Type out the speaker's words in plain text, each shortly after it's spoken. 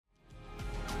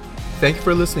Thank you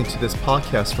for listening to this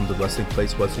podcast from the Resting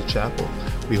Place Wesley Chapel.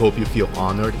 We hope you feel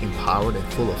honored, empowered, and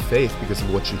full of faith because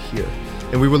of what you hear.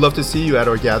 And we would love to see you at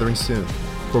our gathering soon.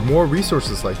 For more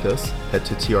resources like this, head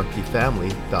to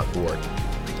trpfamily.org.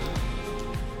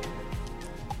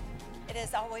 It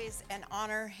is always an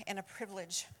honor and a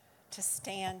privilege to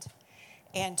stand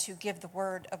and to give the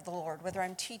word of the Lord. Whether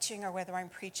I'm teaching or whether I'm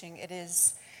preaching, it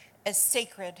is a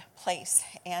sacred place,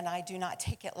 and I do not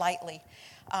take it lightly.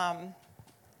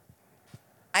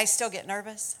 I still get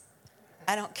nervous.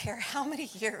 I don't care how many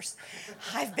years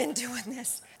I've been doing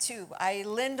this too. I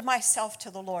lend myself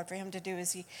to the Lord for him to do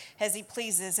as he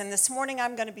pleases. And this morning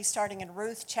I'm going to be starting in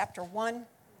Ruth chapter 1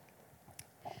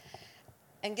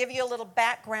 and give you a little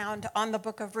background on the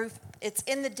book of Ruth. It's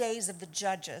in the days of the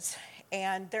judges,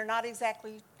 and they're not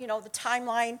exactly, the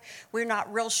timeline. We're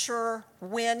not real sure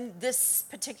when this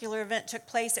particular event took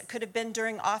place. It could have been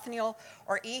during Othniel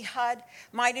or Ehud,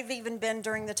 might have even been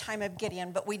during the time of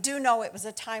Gideon, but we do know it was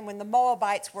a time when the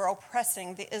Moabites were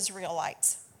oppressing the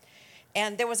Israelites,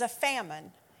 and there was a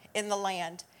famine in the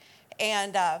land,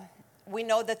 and we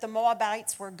know that the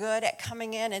Moabites were good at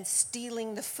coming in and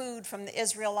stealing the food from the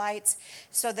Israelites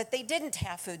so that they didn't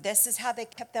have food. This is how they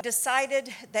kept them.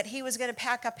 Decided that he was going to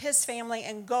pack up his family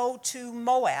and go to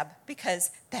Moab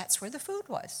because that's where the food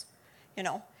was,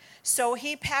 So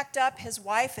he packed up his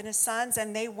wife and his sons,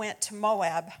 and they went to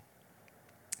Moab.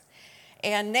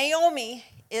 And Naomi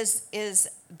is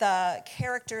the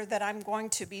character that I'm going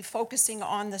to be focusing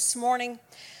on this morning.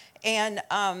 And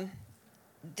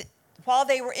while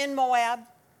they were in Moab,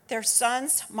 their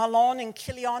sons, Mahlon and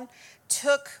Chilion,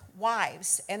 took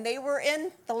wives, and they were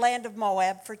in the land of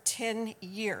Moab for 10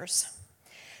 years.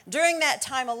 During that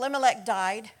time, Elimelech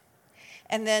died,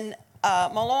 and then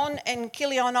Mahlon and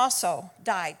Chilion also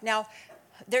died. Now,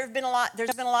 there's been a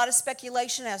lot of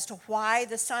speculation as to why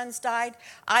the sons died.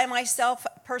 I myself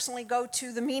personally go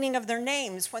to the meaning of their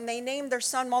names. When they named their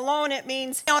son Mahlon, it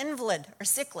means invalid or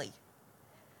sickly.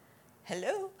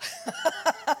 Hello?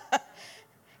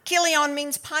 Chilion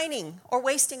means pining or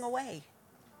wasting away.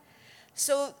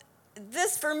 So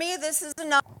this is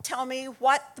enough to tell me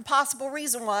what the possible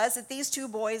reason was that these two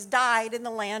boys died in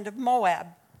the land of Moab.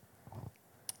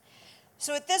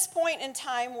 So at this point in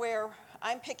time where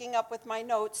I'm picking up with my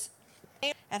notes,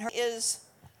 and her is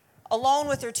alone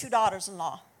with her two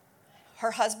daughters-in-law.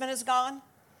 Her husband is gone,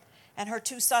 and her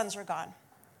two sons are gone.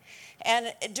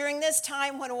 And during this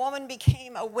time when a woman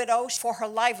became a widow for her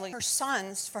livelihood, her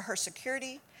sons for her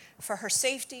security, for her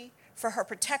safety, for her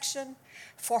protection,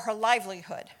 for her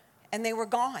livelihood. And they were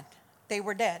gone. They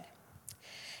were dead.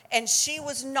 And she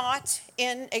was not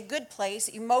in a good place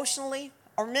emotionally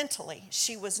or mentally.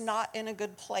 She was not in a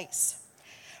good place.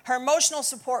 Her emotional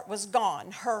support was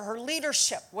gone. Her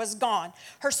leadership was gone.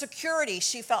 Her security,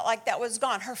 she felt like that was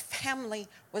gone. Her family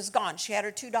was gone. She had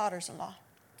her two daughters-in-law.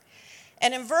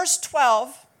 And in verse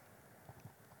 12,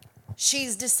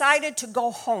 she's decided to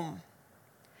go home,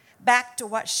 back to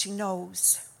what she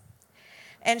knows.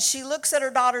 And she looks at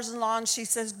her daughters-in-law and she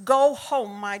says, "Go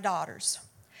home, my daughters.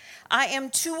 I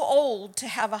am too old to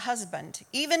have a husband.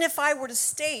 Even if I were to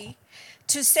stay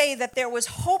to say that there was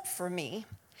hope for me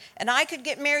and I could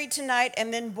get married tonight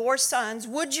and then bore sons,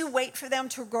 would you wait for them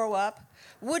to grow up?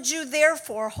 Would you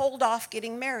therefore hold off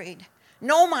getting married?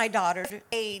 No, my daughter."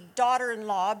 A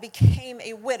daughter-in-law became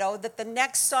a widow that the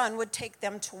next son would take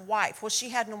them to wife. Well, she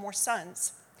had no more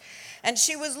sons. And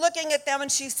she was looking at them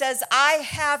and she says, "I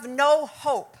have no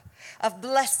hope of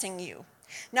blessing you."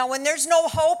 Now, when there's no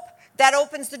hope, that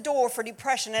opens the door for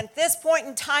depression. And at this point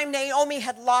in time, Naomi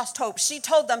had lost hope. She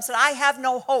told them, said, "I have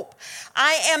no hope.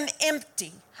 I am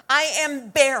empty. I am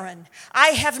barren. I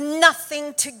have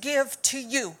nothing to give to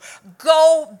you.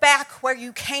 Go back where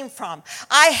you came from.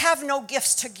 I have no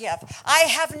gifts to give. I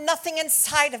have nothing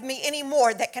inside of me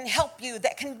anymore that can help you,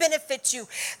 that can benefit you,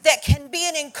 that can be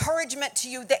an encouragement to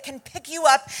you, that can pick you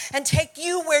up and take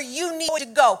you where you need to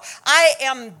go. I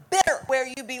am bitter where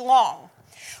you belong."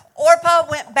 Orpah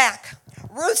went back.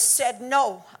 Ruth said,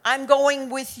 "No, I'm going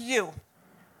with you."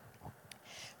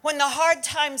 When the hard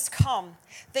times come,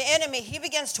 the enemy, he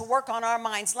begins to work on our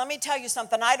minds. Let me tell you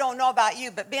something. I don't know about you,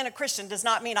 but being a Christian does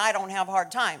not mean I don't have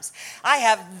hard times. I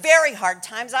have very hard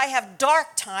times. I have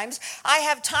dark times. I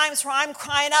have times where I'm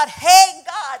crying out, "Hey,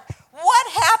 God,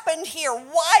 what happened here?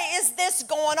 Why is this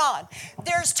going on?"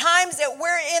 There's times that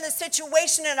we're in a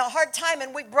situation in a hard time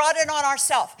and we brought it on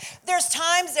ourselves. There's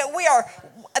times that we are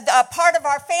a part of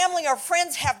our family or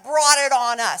friends have brought it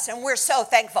on us, and we're so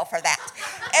thankful for that.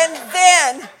 And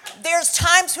then there's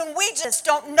times when we just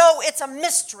don't know. It's a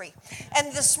mystery.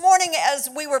 And this morning as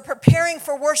we were preparing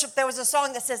for worship, there was a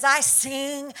song that says, "I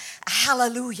sing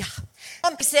hallelujah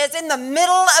He says, in the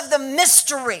middle of the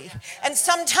mystery. And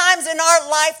sometimes in our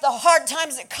life, the hard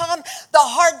times that come, the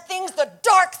hard things, the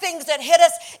dark things that hit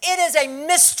us, it is a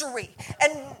mystery.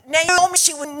 And Naomi,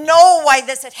 she would know why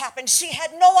this had happened. She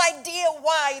had no idea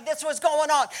why this was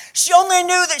going on. She only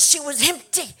knew that she was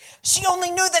empty. She only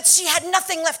knew that she had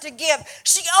nothing left to give.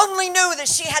 She only knew that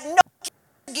she had no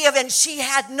to give, and she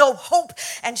had no hope,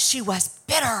 and she was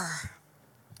bitter.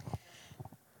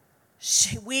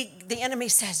 The enemy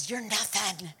says, you're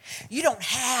nothing. You don't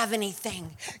have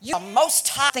anything. You have the most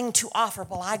high thing to offer.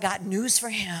 Well, I got news for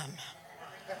him.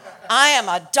 I am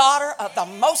a daughter of the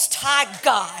Most High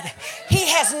God. He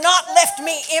has not left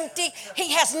me empty.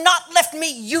 He has not left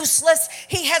me useless.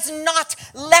 He has not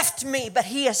left me, but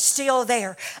he is still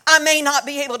there. I may not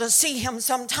be able to see him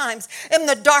sometimes in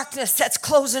the darkness that's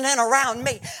closing in around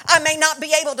me. I may not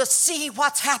be able to see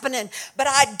what's happening, but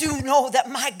I do know that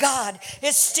my God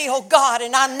is still God,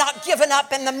 and I'm not giving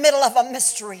up in the middle of a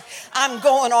mystery. I'm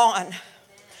going on.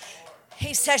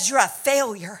 He says, you're a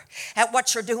failure at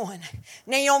what you're doing.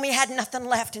 Naomi had nothing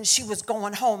left, and she was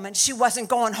going home, and she wasn't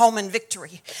going home in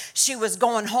victory. She was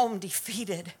going home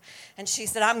defeated. And she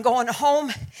said, I'm going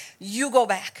home. You go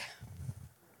back.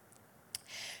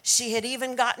 She had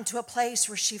even gotten to a place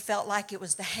where she felt like it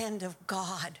was the hand of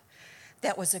God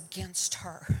that was against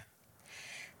her.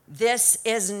 This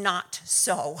is not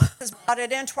so. It's brought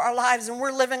it into our lives, and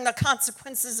we're living the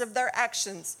consequences of their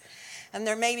actions. And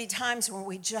there may be times where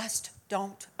we just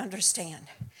don't understand.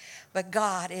 But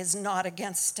God is not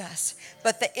against us.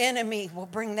 But the enemy will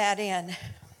bring that in.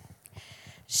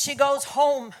 She goes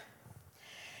home.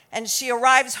 And she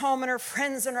arrives home, and her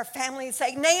friends and her family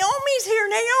say, Naomi's here,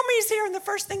 Naomi's here. And the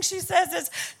first thing she says is,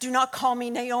 do not call me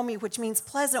Naomi, which means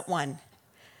pleasant one.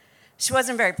 She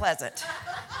wasn't very pleasant.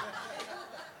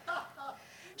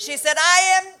 She said,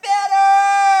 I am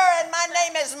bitter, and my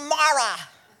name is Mara.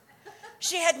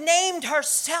 She had named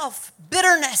herself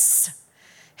bitterness.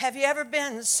 Have you ever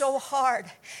been so hard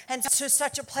and to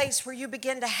such a place where you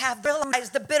begin to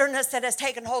realize the bitterness that has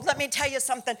taken hold? Let me tell you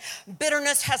something.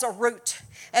 Bitterness has a root,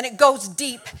 and it goes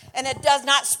deep, and it does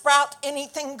not sprout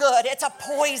anything good. It's a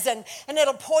poison, and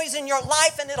it'll poison your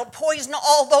life, and it'll poison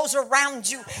all those around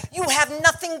you. You have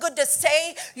nothing good to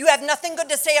say. You have nothing good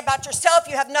to say about yourself.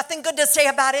 You have nothing good to say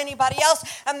about anybody else,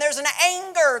 and there's an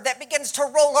anger that begins to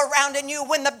roll around in you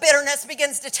when the bitterness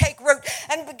begins to take root,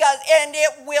 and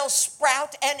it will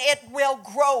sprout, and it will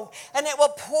grow, and it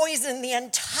will poison the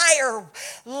entire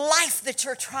life that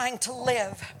you're trying to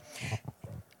live.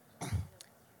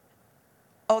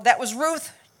 Oh, that was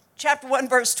Ruth, chapter 1,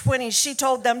 verse 20. She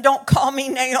told them, don't call me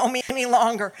Naomi any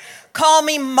longer. Call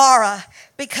me Mara,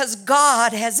 because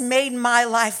God has made my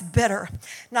life bitter.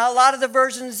 Now, a lot of the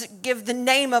versions give the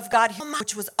name of God,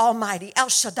 which was Almighty, El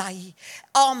Shaddai,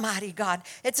 Almighty God.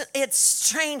 It's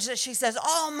strange that she says,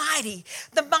 Almighty,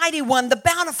 the mighty one, the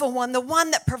bountiful one, the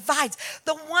one that provides,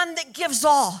 the one that gives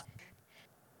all,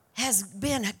 has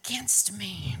been against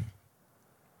me.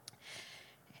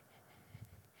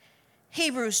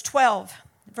 Hebrews 12,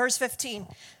 verse 15.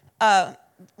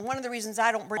 One of the reasons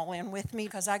I don't bring all in with me,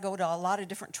 because I go to a lot of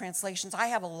different translations. I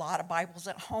have a lot of Bibles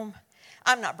at home.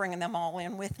 I'm not bringing them all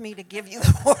in with me to give you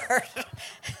the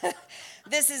word.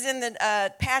 This is in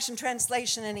the Passion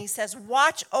Translation, and he says,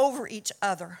 watch over each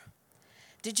other.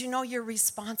 Did you know you're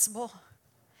responsible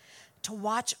to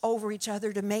watch over each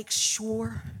other to make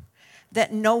sure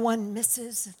that no one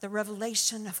misses the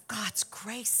revelation of God's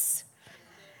grace?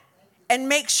 And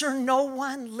make sure no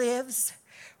one lives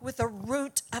with a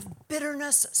root of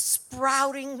bitterness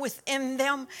sprouting within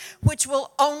them, which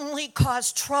will only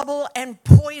cause trouble and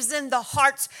poison the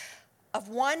hearts of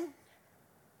one,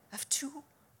 of two,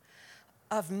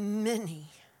 of many.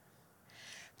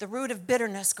 The root of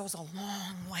bitterness goes a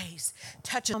long ways,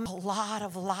 touching a lot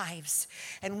of lives.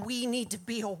 And we need to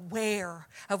be aware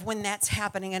of when that's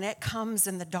happening. And it comes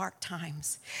in the dark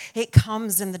times. It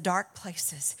comes in the dark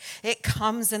places. It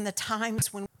comes in the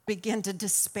times when we begin to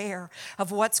despair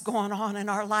of what's going on in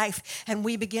our life, and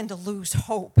we begin to lose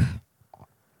hope.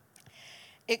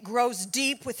 It grows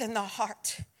deep within the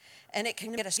heart, and it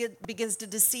can get us. It begins to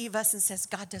deceive us and says,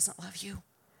 God doesn't love you.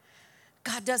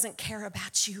 God doesn't care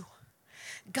about you.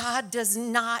 God does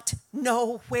not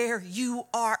know where you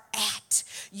are at.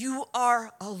 You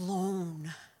are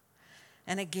alone.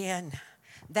 And again,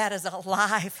 that is a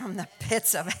lie from the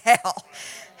pits of hell.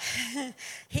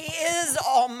 He is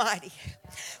almighty.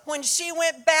 When she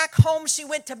went back home, she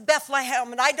went to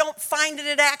Bethlehem. And I don't find it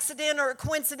an accident or a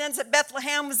coincidence that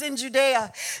Bethlehem was in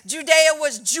Judea. Judea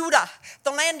was Judah,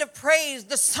 the land of praise,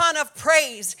 the son of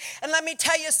praise. And let me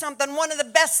tell you something, one of the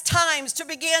best times to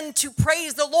begin to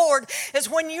praise the Lord is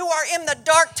when you are in the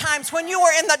dark times, when you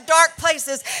are in the dark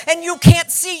places and you can't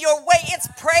see your way. It's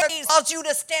praise calls you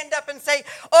to stand up and say,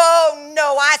 oh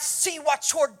no, I see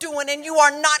what you're doing and you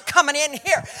are not coming in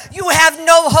here. You have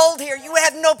no hold here. You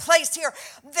have no place here.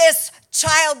 This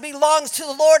child belongs to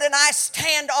the Lord and I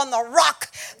stand on the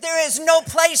rock. There is no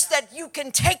place that you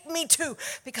can take me to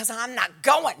because I'm not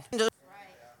going.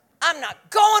 I'm not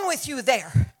going with you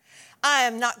there. I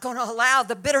am not going to allow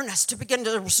the bitterness to begin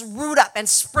to root up and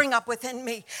spring up within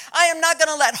me. I am not going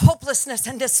to let hopelessness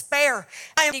and despair,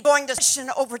 I am going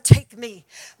to overtake me,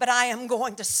 but I am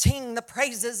going to sing the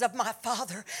praises of my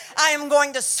Father. I am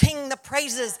going to sing the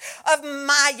praises of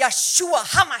my Yeshua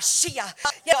HaMashiach.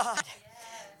 God.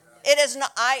 It is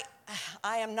not,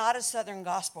 I am not a Southern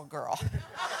gospel girl.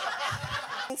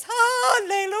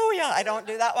 Hallelujah. I don't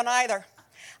do that one either.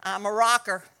 I'm a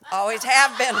rocker. Always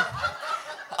have been.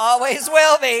 Always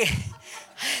will be.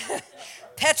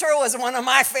 Petra was one of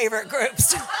my favorite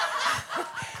groups.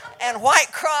 And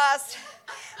White Cross.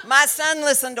 My son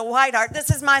listened to White Heart. This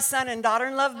is my son and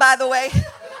daughter-in-law, by the way.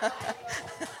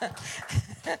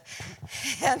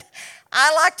 And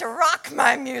I like to rock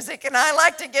my music, and I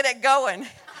like to get it going.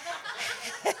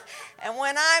 And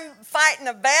when I'm fighting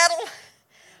a battle,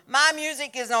 my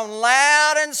music is on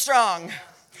loud and strong.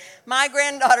 My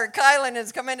granddaughter, Kylan,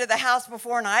 has come into the house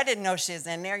before, and I didn't know she was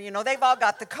in there. You know, they've all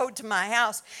got the code to my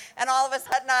house. And all of a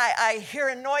sudden, I hear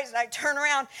a noise, and I turn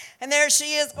around, and there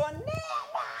she is going,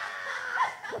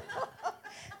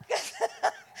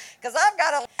 because I've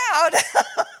got it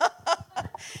loud.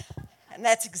 And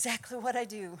that's exactly what I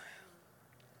do.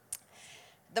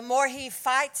 The more he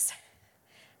fights,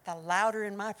 the louder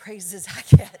in my praises I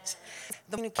get.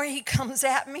 The more he comes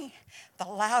at me, the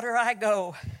louder I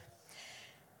go.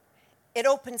 It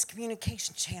opens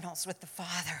communication channels with the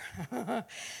Father.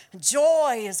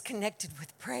 Joy is connected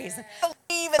with praise.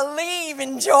 I believe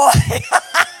in joy.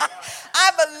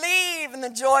 I believe in the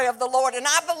joy of the Lord, and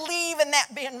I believe in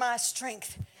that being my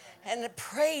strength. And the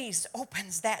praise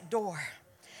opens that door.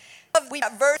 We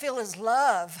feel his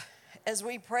love as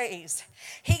we praise.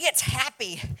 He gets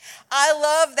happy. I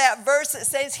love that verse that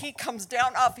says he comes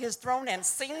down off his throne and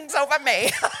sings over me.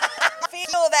 I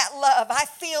feel that love. I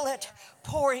feel it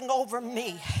pouring over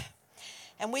me.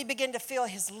 And we begin to feel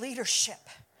his leadership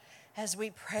as we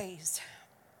praise.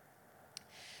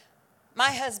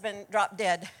 My husband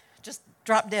just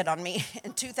dropped dead on me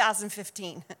in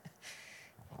 2015.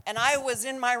 And I was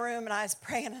in my room and I was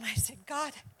praying and I said,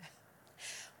 God,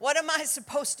 what am I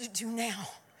supposed to do now?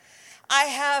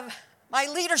 My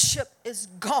leadership is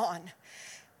gone.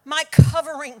 My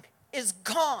covering is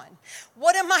gone.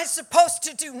 What am I supposed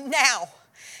to do now?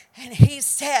 And he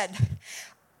said,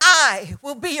 I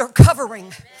will be your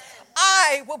covering.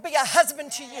 I will be a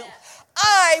husband to you.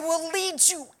 I will lead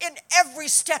you in every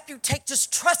step you take.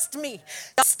 Just trust me.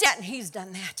 And he's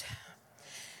done that.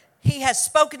 He has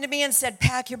spoken to me and said,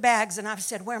 pack your bags. And I've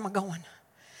said, where am I going?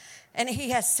 And he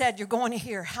has said, you're going to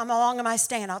here. How long am I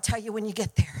staying? I'll tell you when you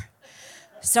get there.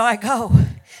 So I go,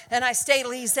 and I stay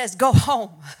till he says, go home.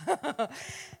 Let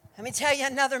me tell you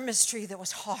another mystery that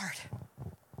was hard.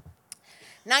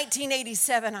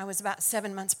 1987, I was about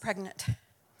 7 months pregnant.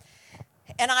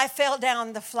 And I fell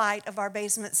down the flight of our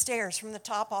basement stairs from the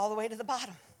top all the way to the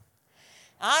bottom.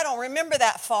 I don't remember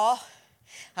that fall.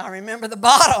 I remember the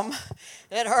bottom.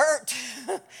 It hurt.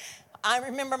 I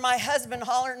remember my husband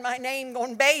hollering my name,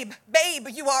 going, babe,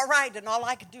 you all right? And all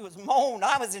I could do was moan.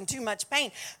 I was in too much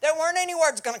pain. There weren't any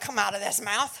words going to come out of this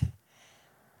mouth.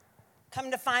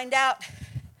 Come to find out,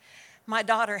 my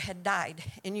daughter had died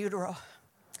in utero.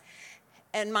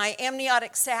 And my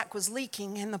amniotic sac was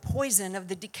leaking, and the poison of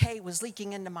the decay was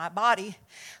leaking into my body,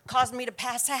 caused me to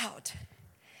pass out.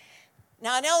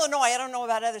 Now, in Illinois, I don't know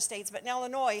about other states, but in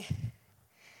Illinois,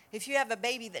 if you have a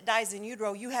baby that dies in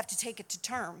utero, you have to take it to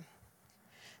term.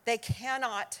 They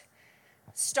cannot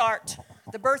start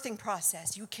the birthing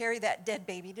process. You carry that dead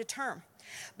baby to term.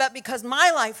 But because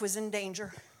my life was in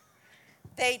danger,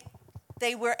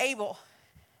 they were able,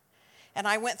 and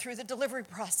I went through the delivery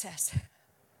process.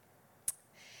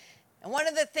 And one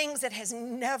of the things that has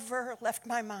never left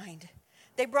my mind,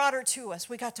 they brought her to us.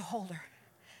 We got to hold her.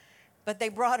 But they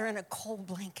brought her in a cold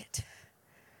blanket.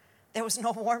 There was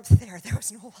no warmth there. There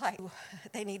was no light.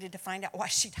 They needed to find out why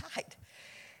she died.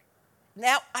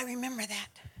 Now, I remember that.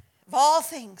 Of all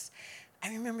things, I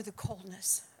remember the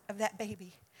coldness of that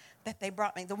baby that they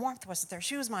brought me. The warmth wasn't there.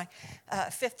 She was my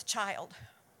fifth child.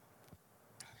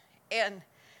 And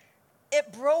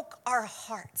it broke our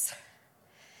hearts.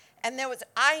 And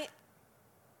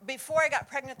before I got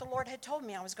pregnant, the Lord had told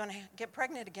me I was going to get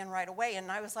pregnant again right away.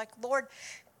 And I was like, Lord,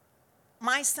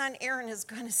 my son Aaron is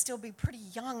going to still be pretty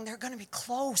young. They're going to be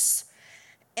close.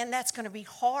 And that's going to be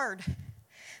hard.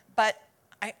 But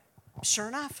sure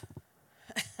enough,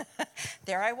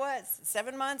 there I was,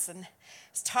 7 months, and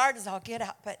as tired as I'll get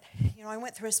out. But, I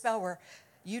went through a spell where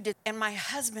you did. And my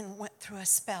husband went through a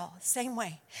spell, same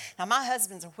way. Now, my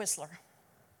husband's a whistler.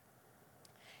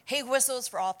 He whistles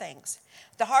for all things.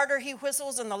 The harder he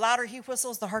whistles and the louder he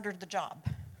whistles, the harder the job.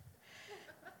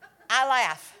 I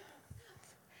laugh.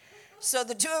 So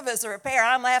the two of us are a pair.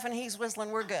 I'm laughing, he's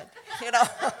whistling, we're good.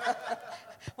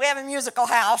 We have a musical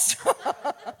house.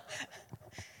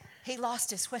 He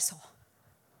lost his whistle.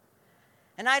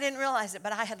 And I didn't realize it,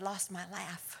 but I had lost my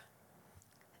laugh.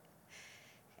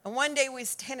 And one day we was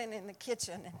standing in the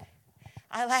kitchen, and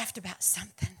I laughed about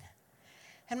something.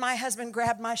 And my husband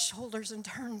grabbed my shoulders and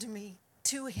turned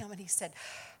to him, and he said,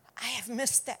 I have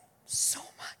missed that so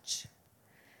much.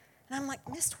 And I'm like,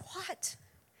 missed what?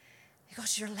 He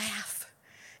goes, your laugh.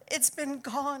 It's been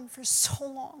gone for so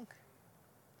long.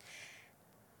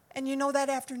 And that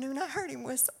afternoon I heard him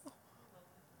whistle.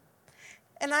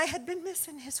 And I had been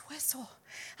missing his whistle.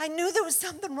 I knew there was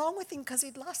something wrong with him because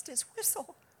he'd lost his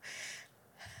whistle.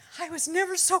 I was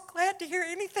never so glad to hear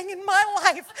anything in my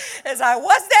life as I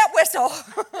was that whistle.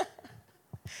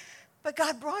 But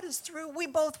God brought us through. We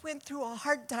both went through a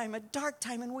hard time, a dark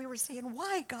time, and we were saying,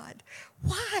 why, God?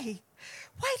 Why?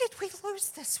 Why did we lose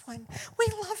this one? We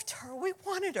loved her. We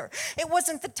wanted her. It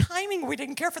wasn't the timing. We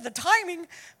didn't care for the timing,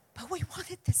 but we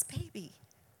wanted this baby.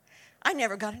 I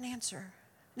never got an answer.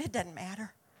 It doesn't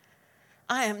matter.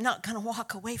 I am not going to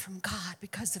walk away from God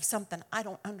because of something I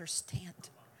don't understand.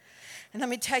 And let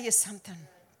me tell you something,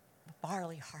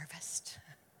 barley harvest.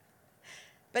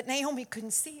 But Naomi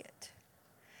couldn't see it.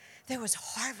 There was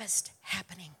harvest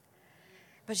happening.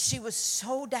 But she was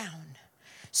so down,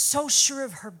 so sure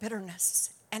of her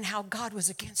bitterness and how God was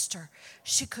against her,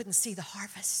 she couldn't see the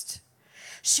harvest.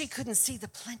 She couldn't see the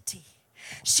plenty.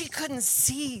 She couldn't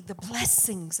see the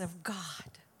blessings of God.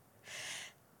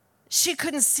 She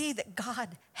couldn't see that God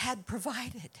had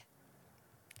provided.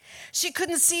 She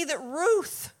couldn't see that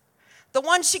Ruth, the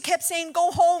one she kept saying, go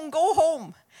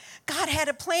home. God had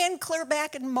a plan clear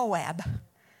back in Moab.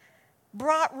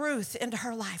 Brought Ruth into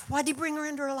her life. What did he bring her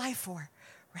into her life for?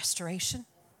 Restoration,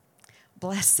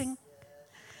 blessing,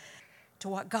 to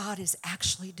what God is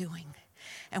actually doing.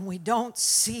 And we don't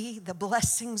see the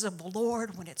blessings of the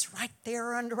Lord when it's right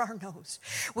there under our nose.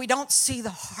 We don't see the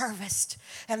harvest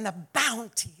and the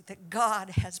bounty that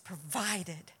God has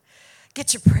provided.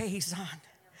 Get your praise on.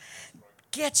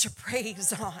 Get your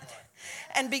praise on.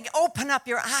 And open up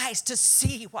your eyes to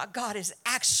see what God is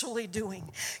actually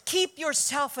doing. Keep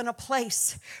yourself in a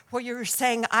place where you're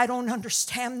saying, I don't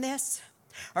understand this.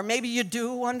 Or maybe you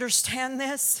do understand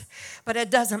this, but it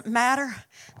doesn't matter.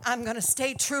 I'm going to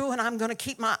stay true, and I'm going to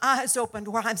keep my eyes open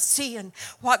to where I'm seeing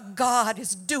what God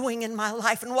is doing in my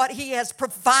life and what he has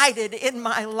provided in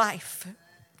my life.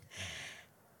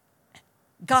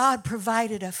 God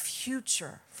provided a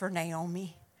future for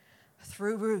Naomi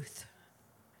through Ruth.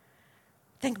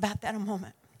 Think about that a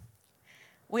moment.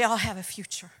 We all have a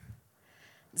future.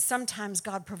 Sometimes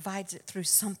God provides it through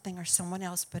something or someone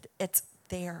else, but it's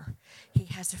there. He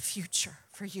has a future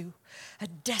for you, a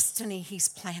destiny he's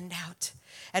planned out.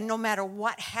 And no matter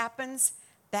what happens,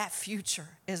 that future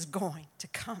is going to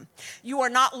come. You are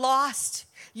not lost.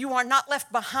 You are not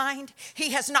left behind.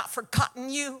 He has not forgotten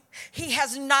you. He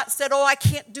has not said, I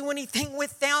can't do anything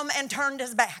with them and turned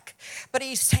his back. But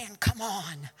he's saying, come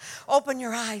on, open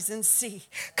your eyes and see.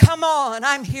 Come on,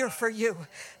 I'm here for you.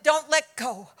 Don't let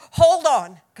go. Hold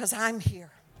on, because I'm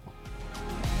here.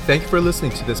 Thank you for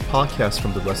listening to this podcast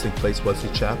from the Resting Place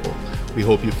Wesley Chapel. We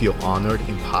hope you feel honored,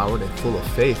 empowered, and full of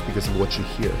faith because of what you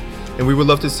hear. And we would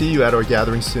love to see you at our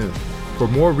gathering soon. For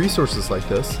more resources like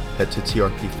this, head to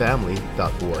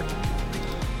trpfamily.org.